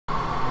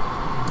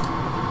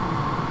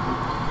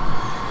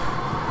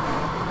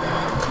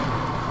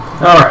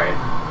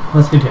Alright,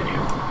 let's continue.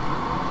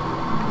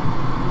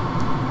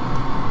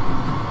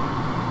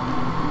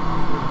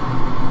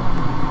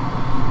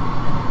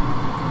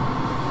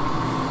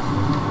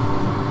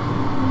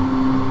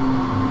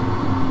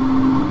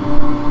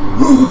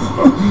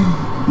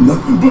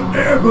 Nothing but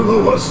air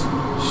below us.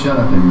 Shut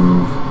up and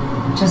move.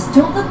 Just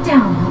don't look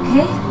down,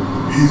 okay?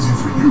 Easy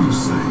for you to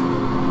say.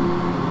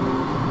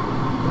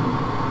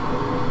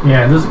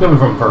 Yeah, this is coming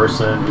from a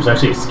person who's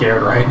actually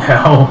scared right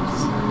now,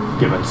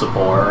 giving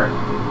support.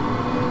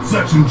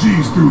 Section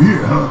G's through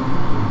here, huh?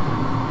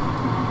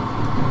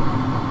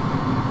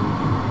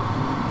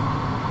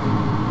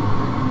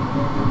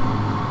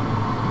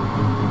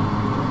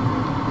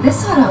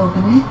 This ought to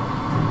open it.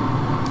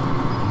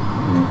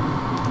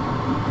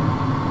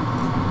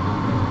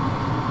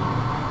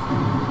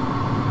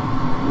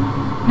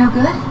 No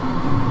good?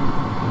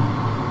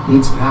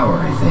 Needs power,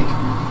 I think.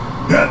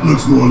 That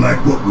looks more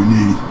like what we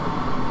need.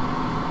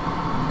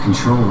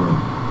 Control room.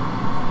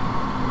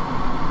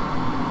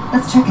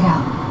 Let's check it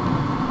out.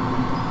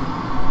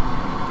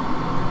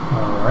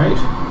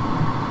 Alright.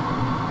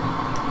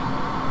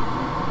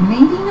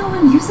 Maybe no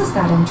one uses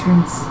that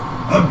entrance.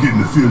 I'm getting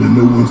the feeling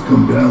no one's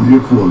come down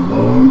here for a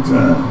long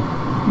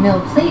time. No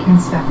plate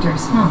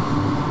inspectors, huh?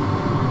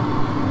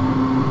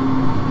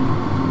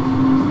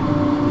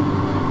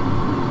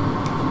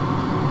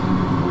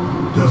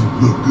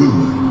 Doesn't look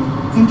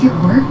good. Think it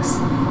works?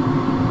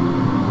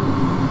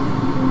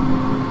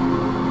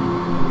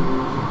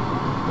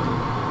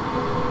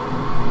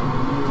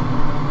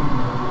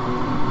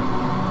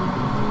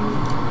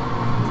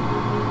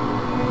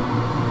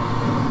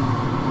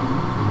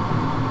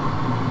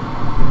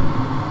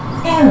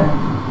 Error.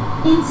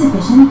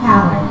 Insufficient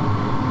power.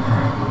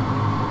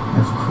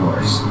 Of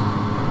course.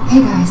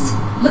 Hey guys,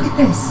 look at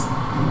this.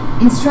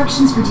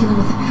 Instructions for dealing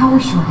with a power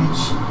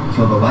shortage.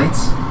 Kill the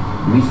lights?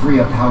 We free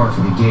up power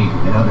for the gate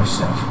and other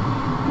stuff.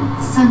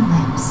 Sun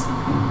lamps.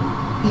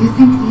 You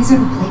think these are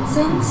the plate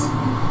suns?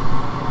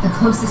 The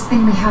closest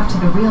thing we have to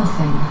the real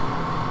thing.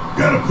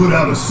 Gotta put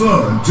out a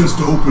sun just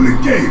to open a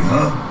gate,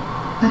 huh?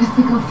 But if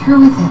we go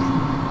through with it,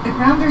 the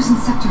grounders in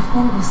Sector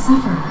 4 will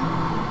suffer.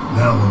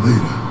 Now or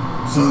later,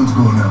 sun's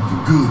going out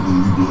for good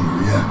when we blow the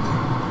reactor.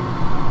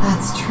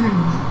 That's true.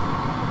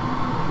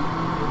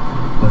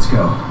 Let's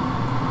go.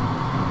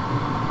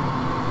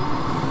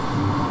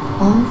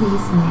 All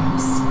these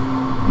lamps.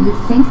 You'd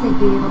think they'd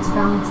be able to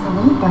balance the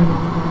load by now,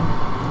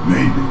 though.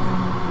 Maybe.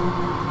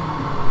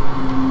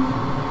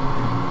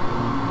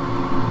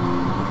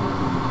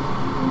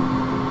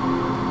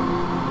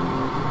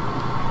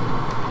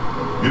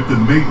 If the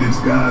maintenance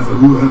guys or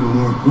whoever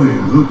weren't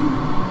playing hooky.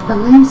 The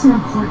lamps are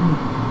important,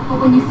 but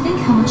when you think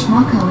how much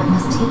Mako it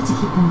must take to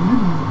keep them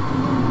running.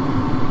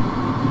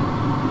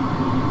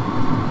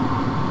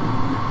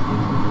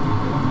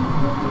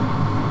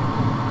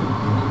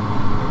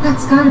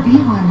 That's gotta be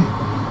one.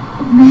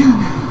 Man,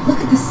 look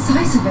at the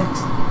size of it.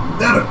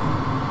 That a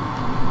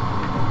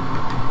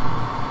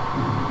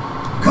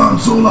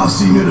console I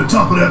see near the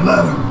top of that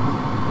ladder.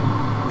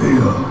 They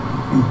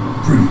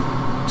pretty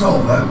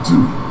tall ladder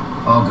too.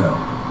 I'll go.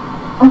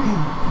 Okay,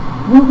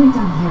 we'll be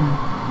done here.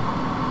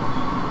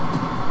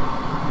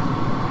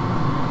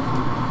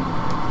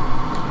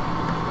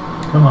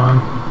 Come on.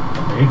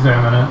 Let me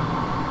examine it.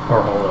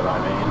 Or hold it, I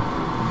mean.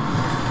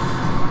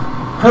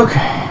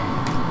 Okay.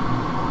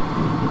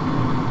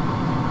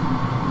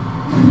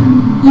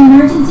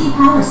 Emergency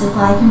power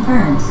supply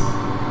confirmed.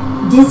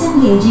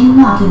 Disengaging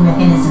locking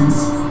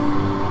mechanisms.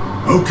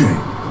 Okay,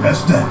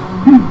 that's that.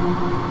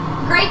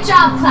 Great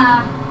job,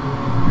 Cloud.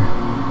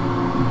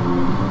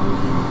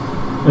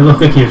 It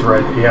looked like he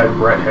had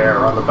red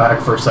hair on the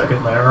back for a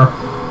second there.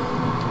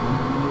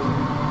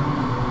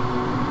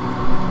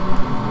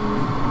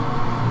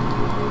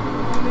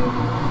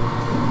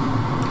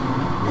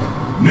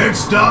 Next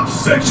stop,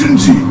 Section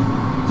G.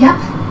 Yep,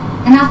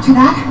 and after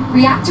that,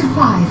 Reactor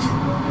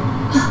 5.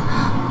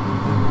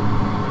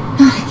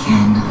 Not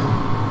again.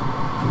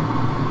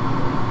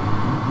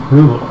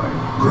 Oh boy.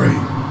 Great.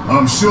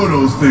 I'm sure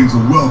those things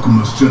will welcome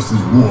us just as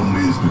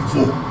warmly as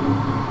before.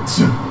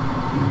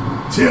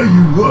 Tell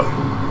you what,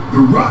 the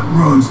rot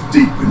runs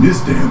deep in this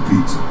damn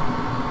pizza.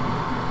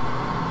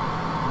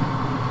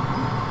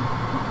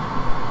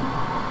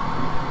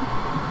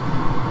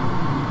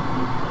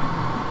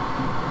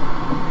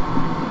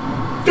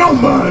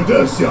 Don't mind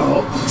us,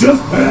 y'all.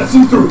 Just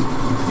passing through.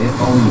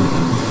 If only.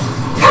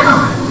 Come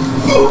on.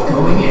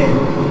 Going in.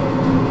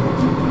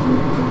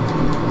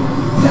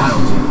 That'll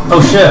do.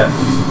 Oh shit.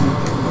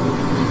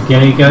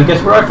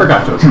 Guess where I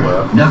forgot to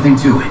equip. Nothing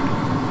to it.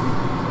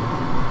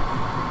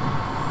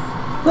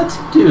 Let's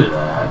do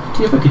that.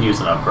 See if we could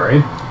use an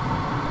upgrade.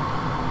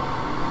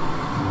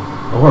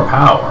 Lower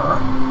power.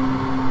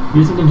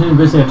 Using continued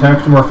visiting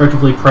attacks to more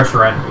effectively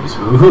pressure enemies.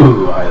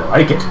 Ooh, I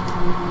like it.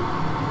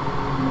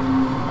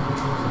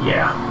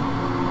 Yeah.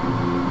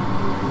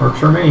 Works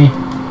for me.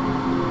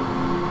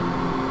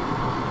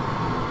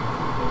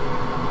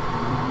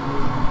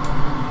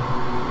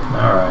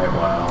 Alright,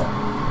 well.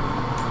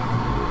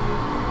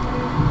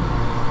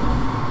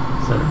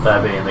 So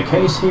that being the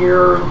case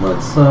here,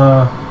 let's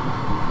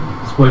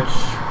switch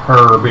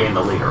her being the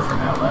leader for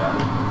now, then.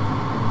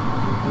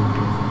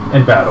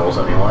 In battles,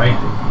 anyway.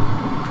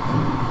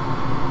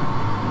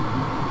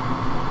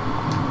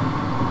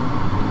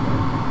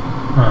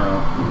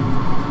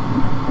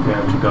 We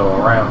have to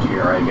go around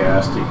here, I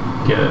guess, to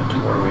get to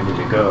where we need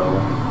to go.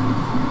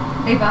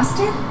 They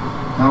busted?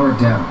 Powered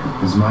down,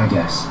 is my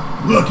guess.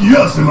 Lucky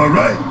us, am I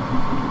right?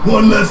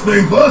 One less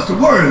thing for us to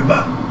worry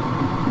about.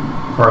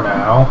 For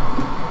now.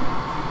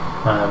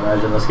 I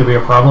imagine this could be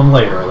a problem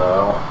later,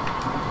 though.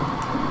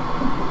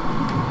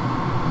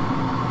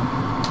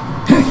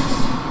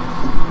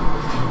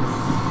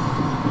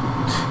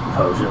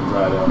 Potions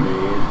I don't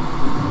need.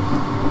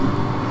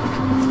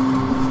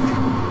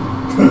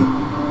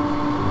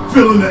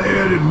 Filling the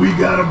air that we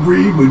gotta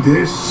breathe with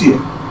their shit.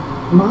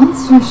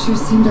 Monsters sure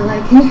seem to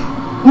like it.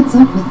 What's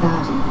up with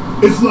that?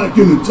 It's like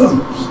in the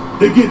tunnels.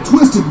 They get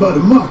twisted by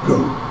the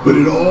Mako, but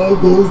it all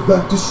goes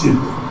back to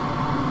Shinra.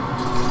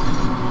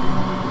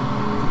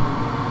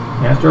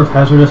 Master of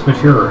hazardous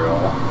material.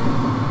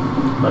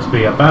 Must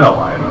be a battle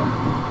item.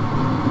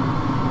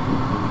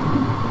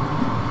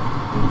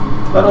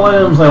 Battle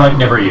items I like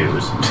never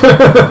use.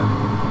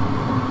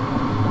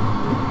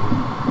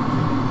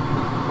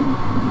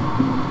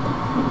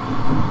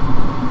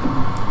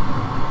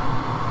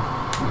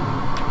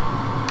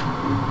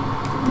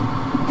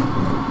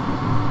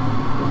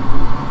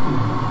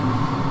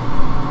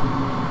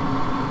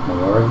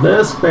 More of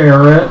this,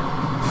 Barrett.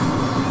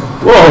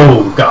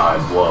 Whoa, God,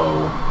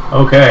 whoa.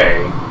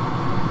 Okay.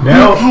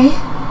 Now. You okay?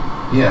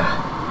 Yeah.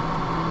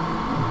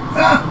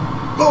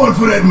 Ah, going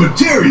for that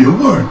material,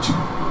 weren't you?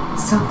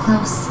 So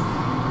close,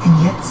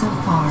 and yet so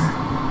far.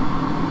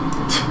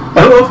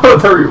 I love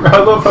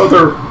how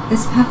they're.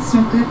 This path's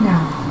no good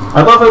now.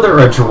 I love how they're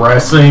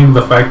addressing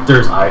the fact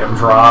there's item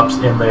drops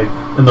in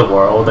the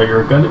world that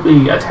you're going to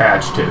be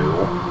attached to,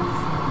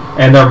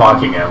 and they're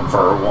mocking him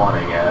for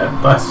wanting it.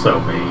 That's so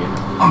mean.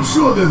 I'm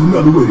sure there's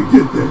another way to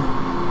get there.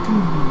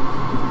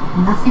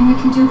 Nothing we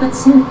can do but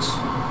search.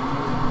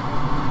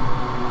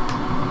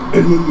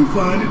 And when we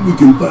find it, we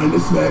can find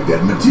and snag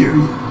that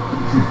material.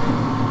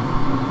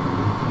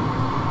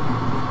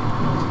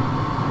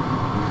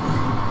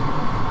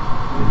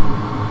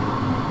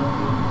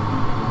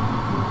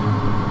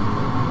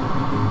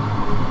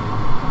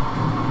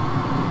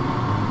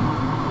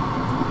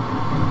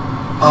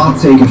 I'll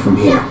take it from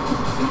here.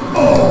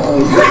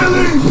 Oh,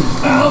 really?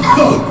 How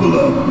thoughtful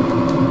of him.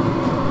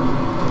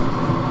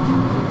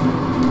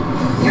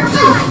 You're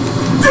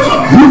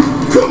mine!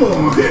 Come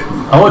on, hit me.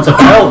 Oh, it's a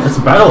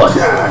battle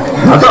attack.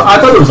 I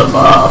thought it was a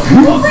buff.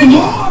 Bring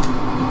it!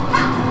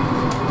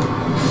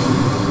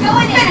 Go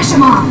in, finish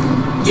him off!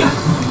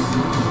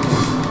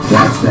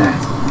 That's that.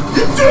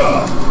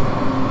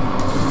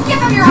 Give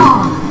him your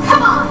all!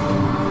 Come on!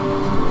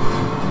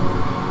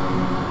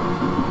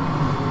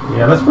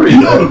 Yeah, that's pretty You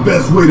know good. the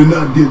best way to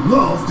not get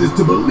lost is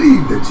to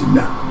believe that you're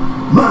not.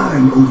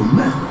 Mind over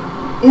matter.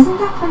 Isn't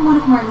that from one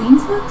of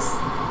Marlene's books?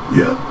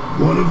 Yep,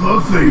 one of her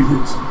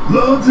favorites.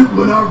 Loves it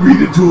when I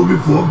read it to her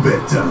before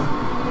bedtime.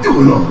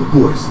 Doing all the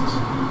voices.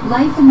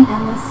 Life in the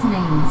Endless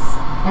Maze.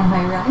 Am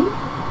I right?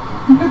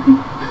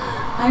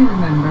 I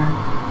remember.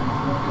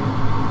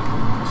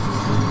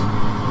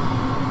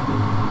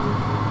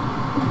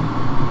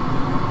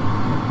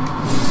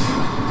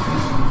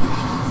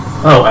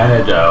 Oh,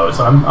 antidotes.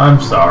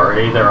 I'm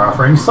sorry. They're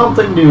offering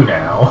something new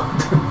now.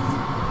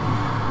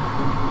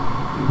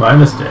 My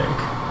mistake.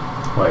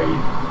 Wait.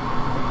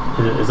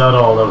 Is that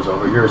all that was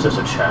over here? Is this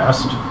a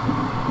chest?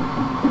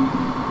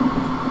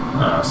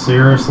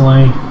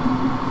 Seriously?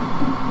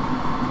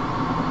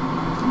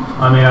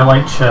 I mean, I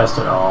like chests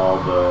and all,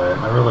 but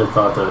I really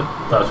thought that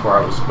that's where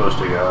I was supposed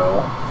to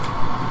go.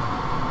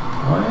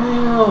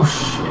 Well,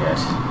 shit.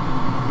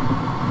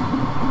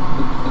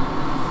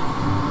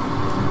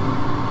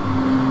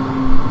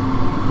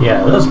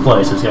 Yeah, this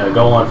place is gonna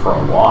go on for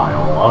a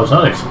while. I was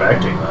not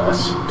expecting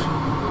this.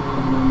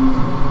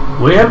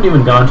 We haven't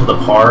even gone to the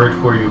part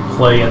where you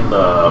play in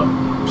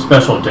the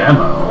special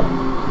demo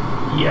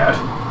yet.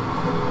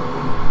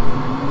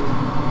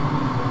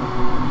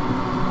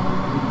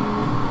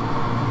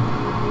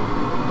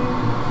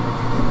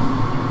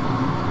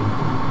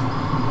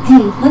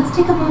 Hey, let's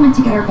take a moment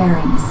to get our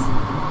bearings.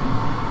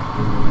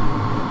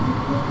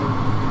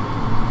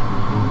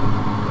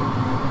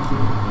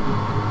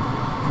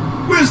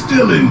 We're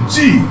still in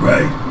G,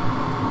 right?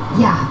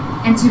 Yeah,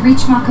 and to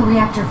reach Mako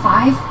Reactor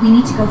 5, we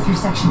need to go through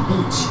Section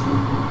H.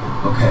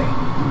 Okay.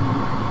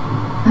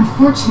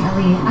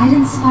 Unfortunately, I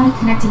didn't spot a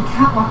connecting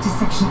catwalk to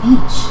Section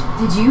H.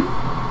 Did you?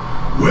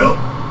 Well,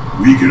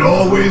 we could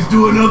always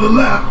do another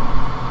lap.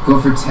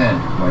 Go for 10,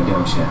 why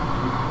don't you?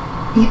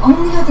 The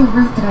only other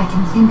route that I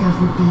can think of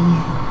would be...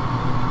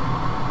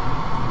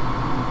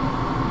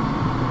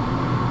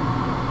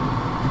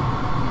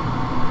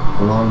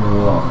 Along the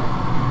wall.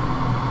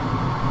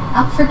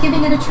 Up for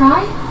giving it a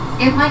try?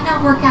 It might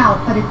not work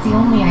out, but it's the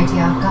only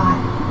idea I've got.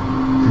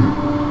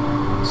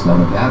 It's not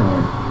a bad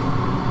one.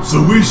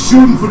 So we're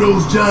shooting for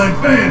those giant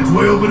fans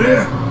way over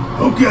there?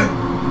 Okay.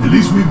 At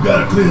least we've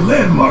got a clear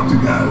landmark to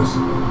guide us.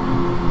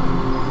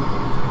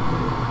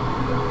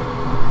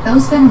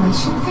 Those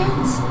ventilation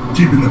fans?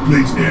 Keeping the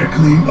plate's air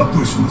clean by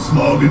pushing the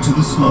smog into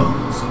the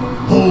slums.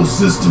 Whole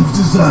system's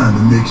designed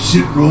to make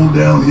shit roll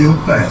downhill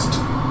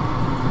faster.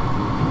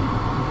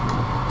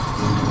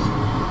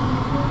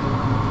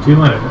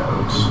 2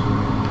 antidotes.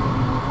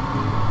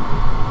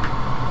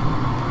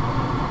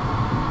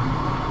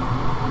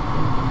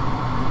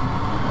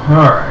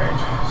 Alright,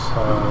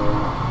 so...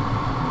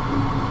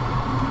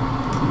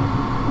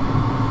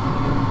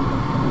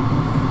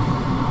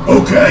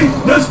 Okay,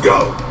 let's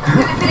go! I'm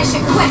gonna finish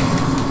it quick.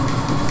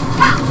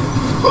 Ha!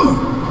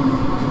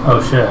 Oh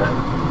shit.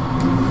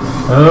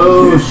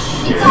 Oh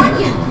shit. It's on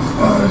you.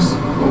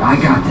 I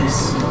got this.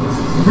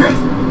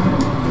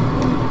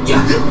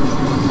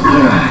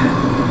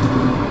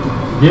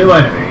 New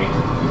enemy.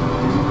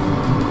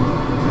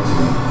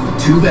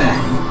 Too bad.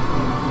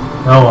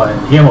 Oh, and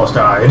he almost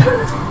died.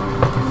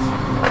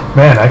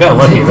 Man, I got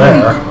lucky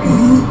there.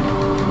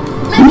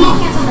 Let me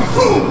handle this.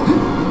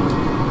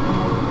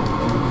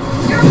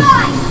 You're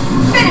mine.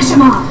 Finish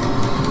him off.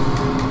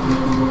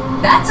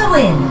 That's a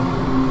win.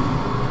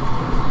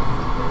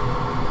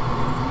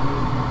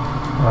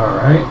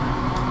 Alright.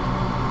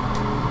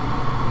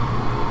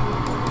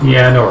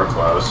 Yeah, I know we're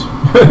close.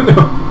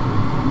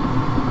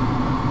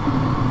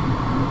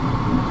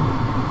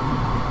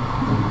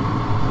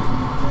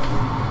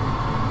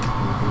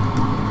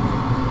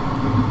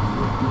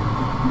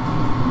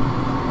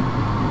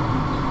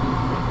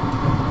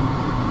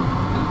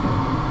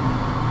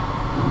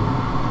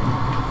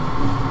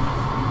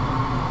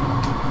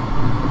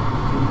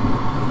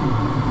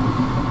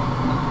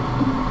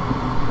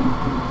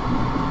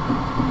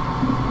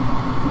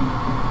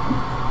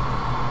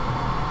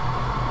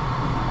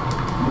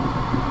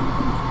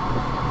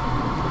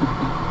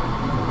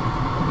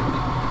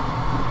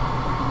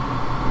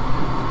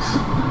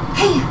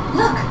 Hey,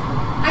 look!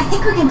 I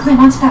think we can climb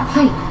onto that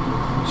pipe.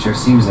 Sure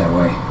seems that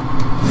way.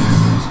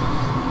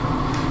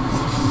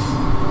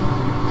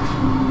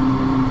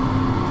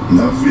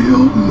 No fear,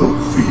 no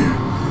fear.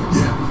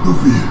 Yeah, no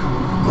fear.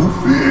 No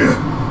fear.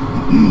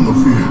 No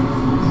fear.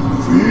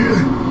 No fear.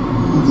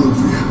 No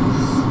fear.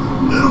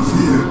 Little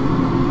fear.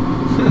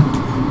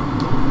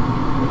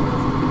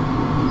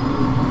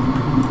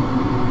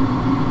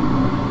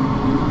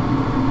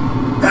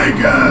 Hey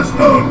guys,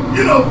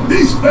 you know,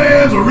 these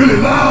fans are really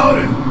loud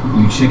and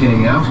You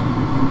chickening out?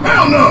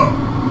 hell no!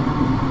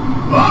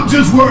 I'm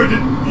just worried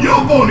that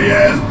your phony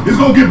ass is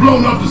gonna get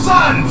blown off the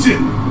side and shit.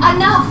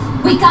 Enough.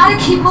 We gotta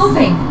keep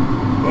moving.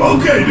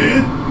 Okay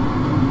then.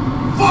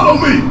 Follow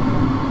me.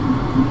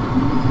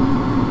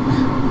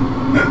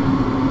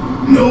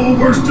 No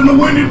worse than a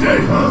windy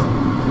day, huh?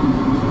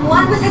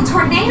 One with a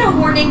tornado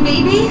warning,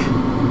 maybe?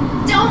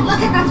 Don't look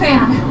at the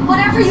fan.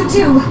 Whatever you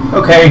do.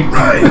 Okay,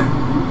 Right.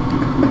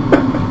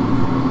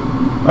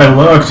 I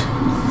looked.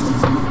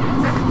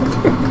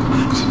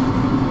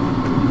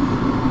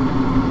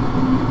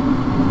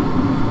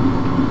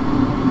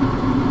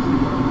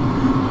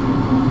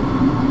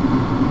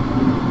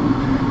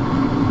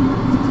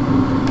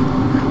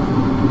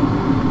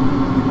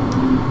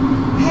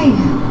 Hey,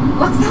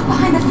 what's that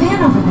behind the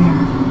fan over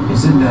there?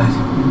 Isn't that...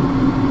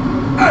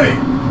 Hey,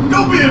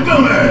 don't be a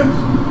dumbass.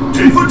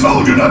 Tifa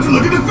told you not to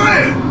look at the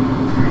fan.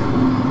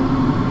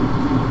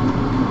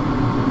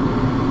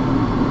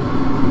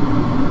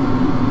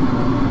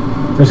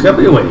 There's gotta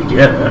be a way to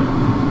get it.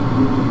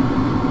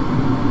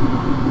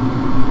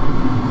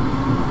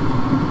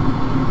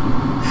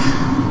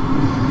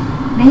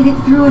 Made it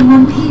through in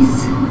one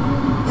piece.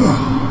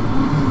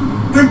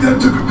 Think that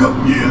took a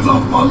couple years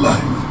off my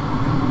life.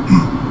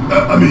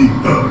 I mean,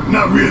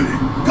 not really.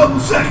 Couple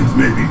seconds,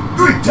 maybe.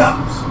 3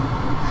 tops.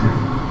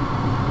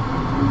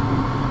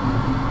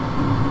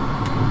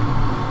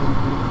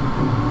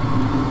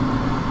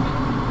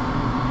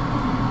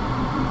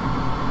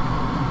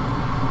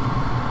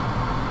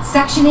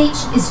 Section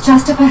H is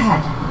just up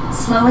ahead.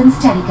 Slow and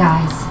steady,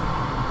 guys.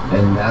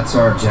 And that's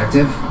our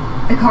objective?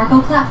 The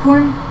cargo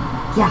platform?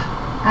 Yeah,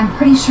 I'm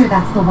pretty sure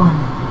that's the one.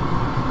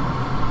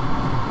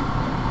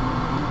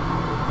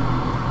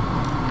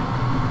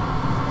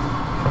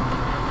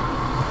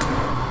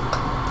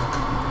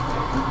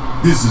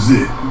 This is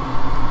it.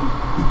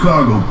 The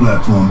cargo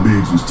platform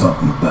Biggs was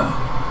talking about.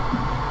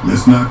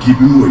 Let's not keep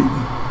him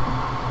waiting.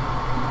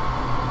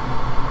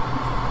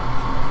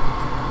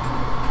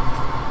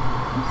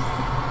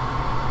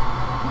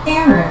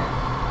 Error.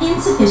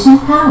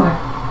 Insufficient power.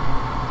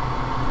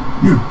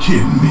 You're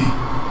kidding me.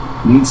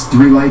 Needs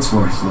 3 lights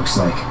worth, looks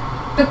like.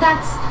 But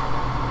that's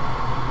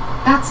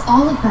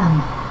all of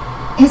them,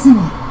 isn't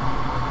it?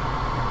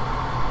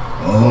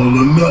 All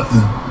or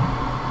nothing.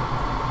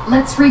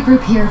 Let's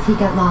regroup here if we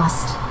get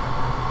lost.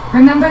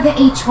 Remember the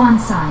H1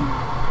 sign.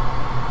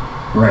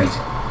 Right.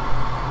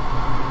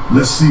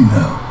 Let's see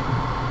now.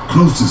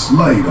 Closest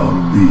light ought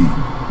to be...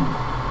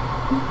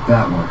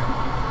 That one.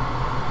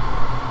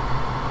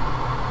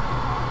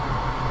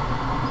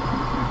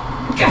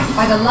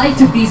 By the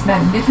light of these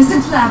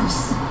magnificent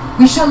lamps,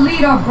 we shall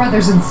lead our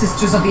brothers and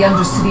sisters of the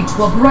Undercity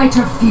to a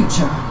brighter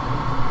future.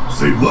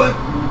 Say what?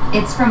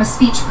 It's from a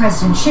speech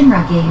President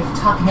Shinra gave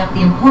talking up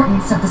the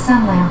importance of the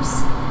sun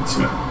lamps.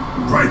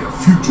 Brighter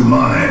future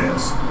my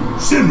ass.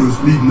 Shinra's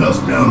leading us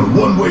down a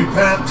one-way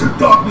path to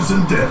darkness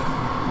and death.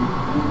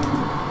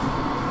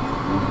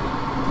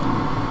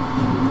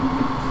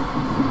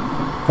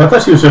 I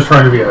thought she was just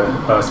trying to be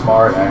a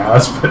smart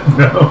ass, but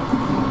no.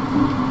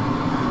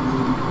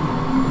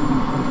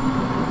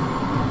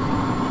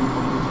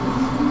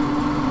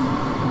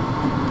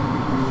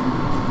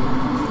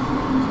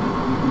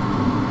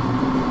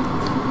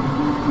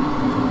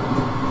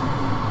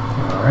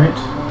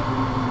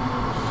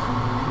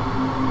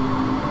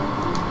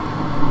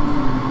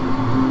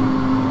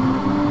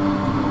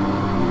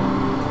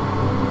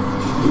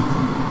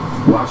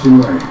 Watch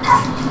and learn.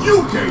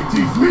 You can't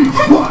teach me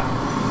what?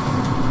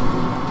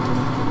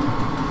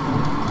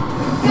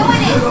 Go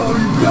in it!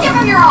 Give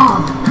him your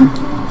all!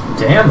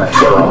 Damn that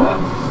shit.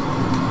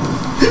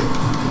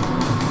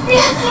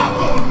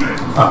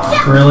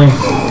 Really?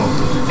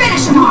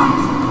 Finish him off!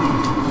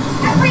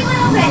 Every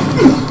little bit!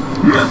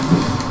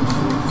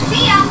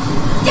 See ya!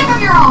 Give him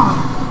your all!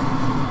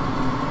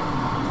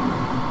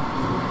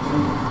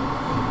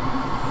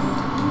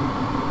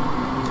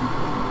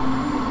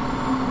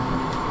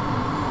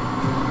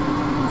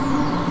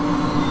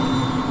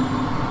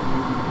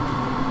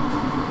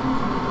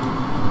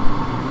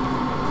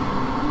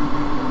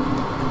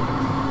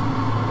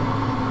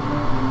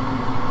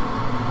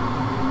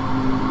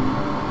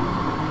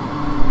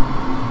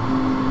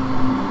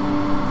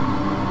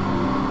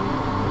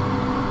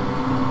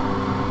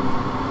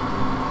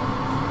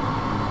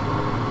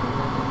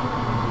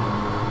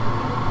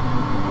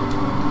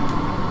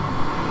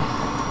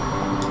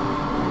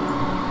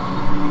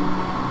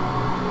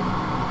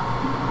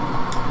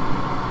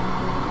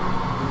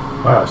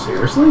 Wow,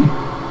 seriously?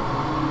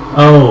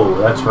 Oh,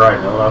 that's right.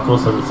 No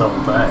Knuckles has its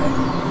own thing.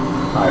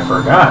 I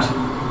forgot.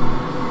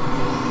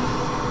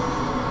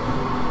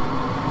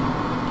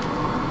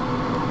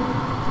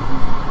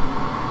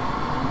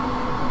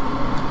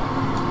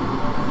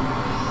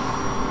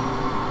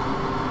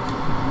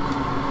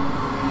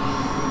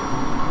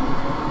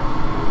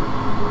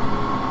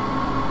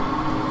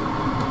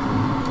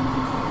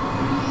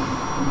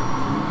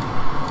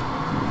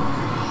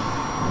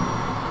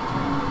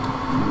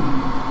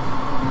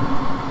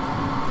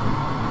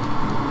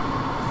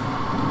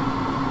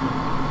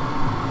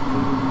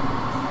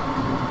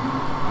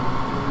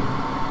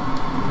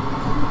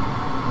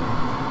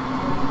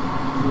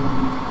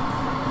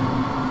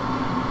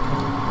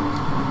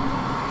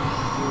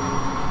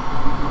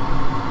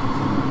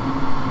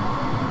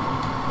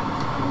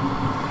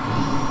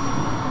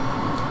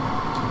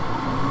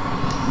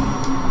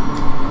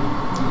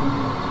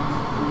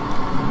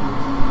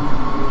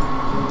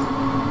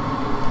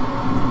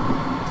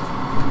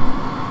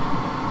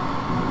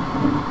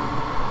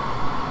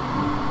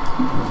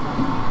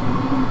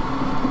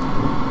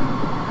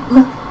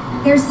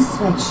 There's the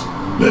switch.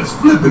 Let's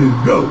flip it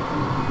and go.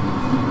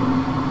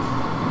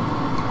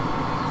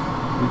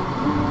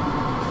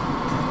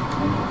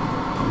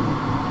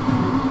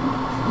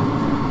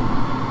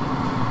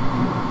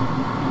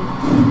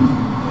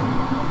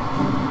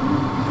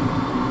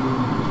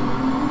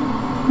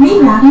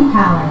 Rerouting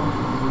power.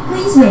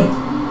 Please wait.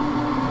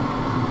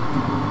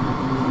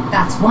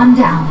 That's one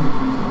down.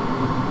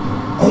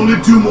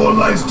 Only 2 more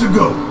lights to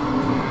go.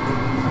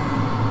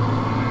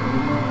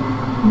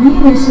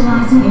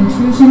 Reinitializing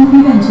intrusion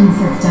prevention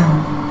system.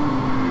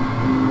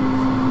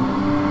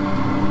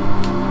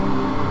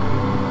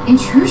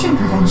 Intrusion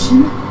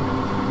prevention?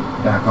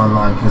 Back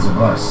online because of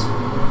us.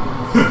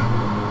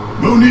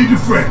 No need to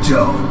fret,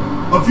 y'all.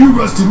 A few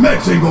rusty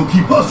mechs ain't gonna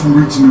keep us from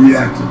reaching the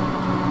reactor.